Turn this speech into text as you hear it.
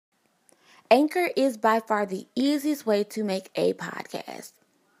Anchor is by far the easiest way to make a podcast.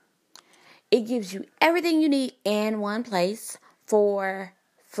 It gives you everything you need in one place for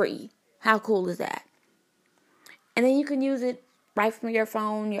free. How cool is that? And then you can use it right from your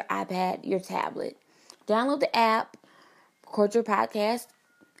phone, your iPad, your tablet. Download the app, record your podcast,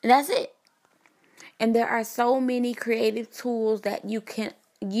 and that's it. And there are so many creative tools that you can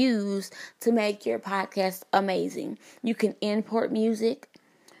use to make your podcast amazing. You can import music.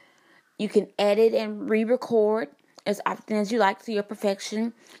 You can edit and re-record as often as you like to your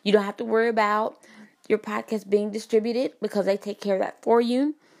perfection. You don't have to worry about your podcast being distributed because they take care of that for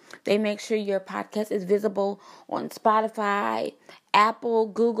you. They make sure your podcast is visible on Spotify, Apple,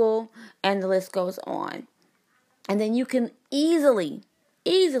 Google, and the list goes on. And then you can easily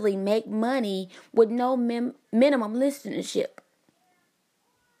make money with no minimum listenership.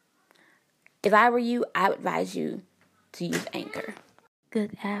 If I were you, I would advise you to use Anchor.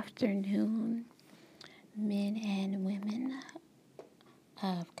 Good afternoon, men and women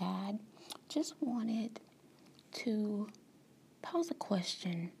of God. Just wanted to pose a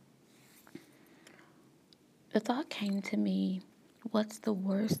question. The thought came to me, what's the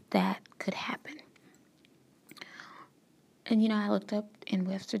worst that could happen? And I looked up in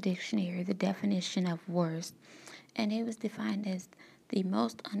Webster Dictionary the definition of worst, and it was defined as the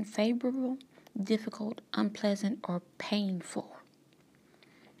most unfavorable, difficult, unpleasant, or painful.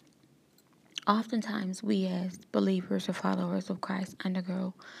 Oftentimes, we as believers or followers of Christ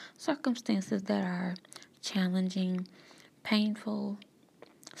undergo circumstances that are challenging, painful,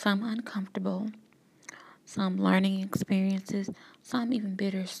 some uncomfortable, some learning experiences, some even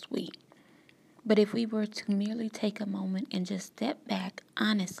bittersweet. But if we were to merely take a moment and just step back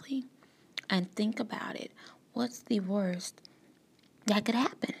honestly and think about it, what's the worst that could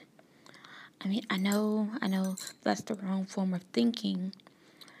happen? I know that's the wrong form of thinking,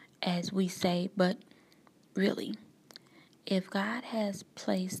 as we say, but really, if God has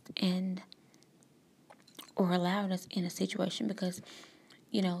placed or allowed us in a situation because,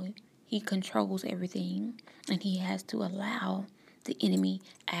 He controls everything and He has to allow the enemy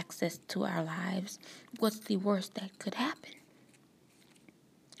access to our lives, what's the worst that could happen?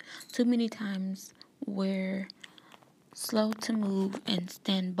 Too many times we're slow to move and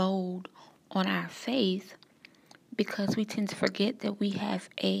stand bold on our faith because we tend to forget that we have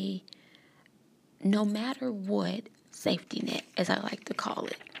a no matter what safety net, as I like to call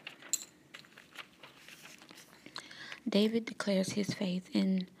it. David declares his faith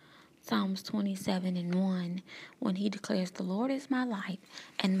in Psalms 27:1 when he declares, "The Lord is my light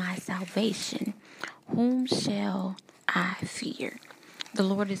and my salvation. Whom shall I fear? The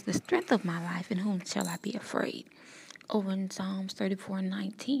Lord is the strength of my life, and whom shall I be afraid?" Over in Psalms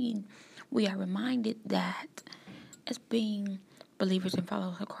 34:19, we are reminded that as being believers and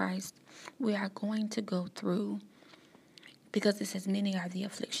followers of Christ, we are going to go through, because it says, "Many are the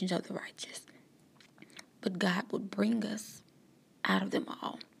afflictions of the righteous." But God would bring us out of them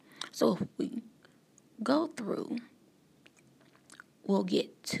all. So if we go through, we'll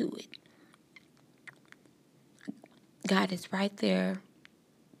get to it. God is right there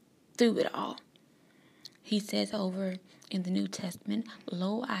through it all. He says over in the New Testament,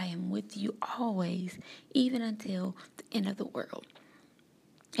 "Lo, I am with you always, even until the end of the world."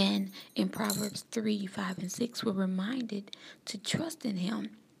 And in Proverbs 3:5-6, we're reminded to trust in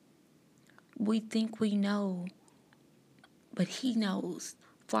Him. We think we know, but He knows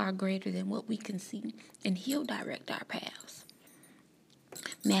far greater than what we can see, and He'll direct our paths.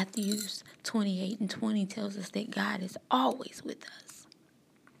 Matthew 28:20 tells us that God is always with us.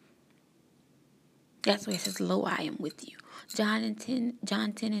 That's where it says, "Lo, I am with you." John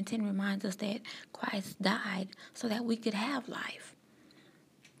 10:10 reminds us that Christ died so that we could have life.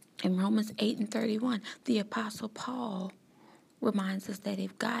 In Romans 8:31, the Apostle Paul reminds us that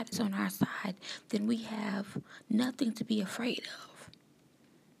if God is on our side, then we have nothing to be afraid of.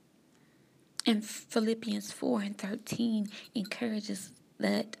 And Philippians 4:13 encourages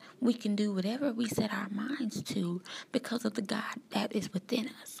that we can do whatever we set our minds to because of the God that is within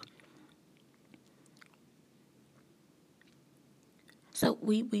us. So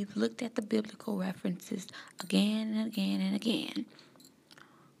we've looked at the biblical references again and again and again.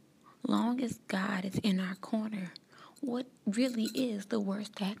 Long as God is in our corner, what really is the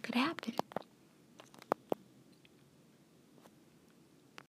worst that could happen?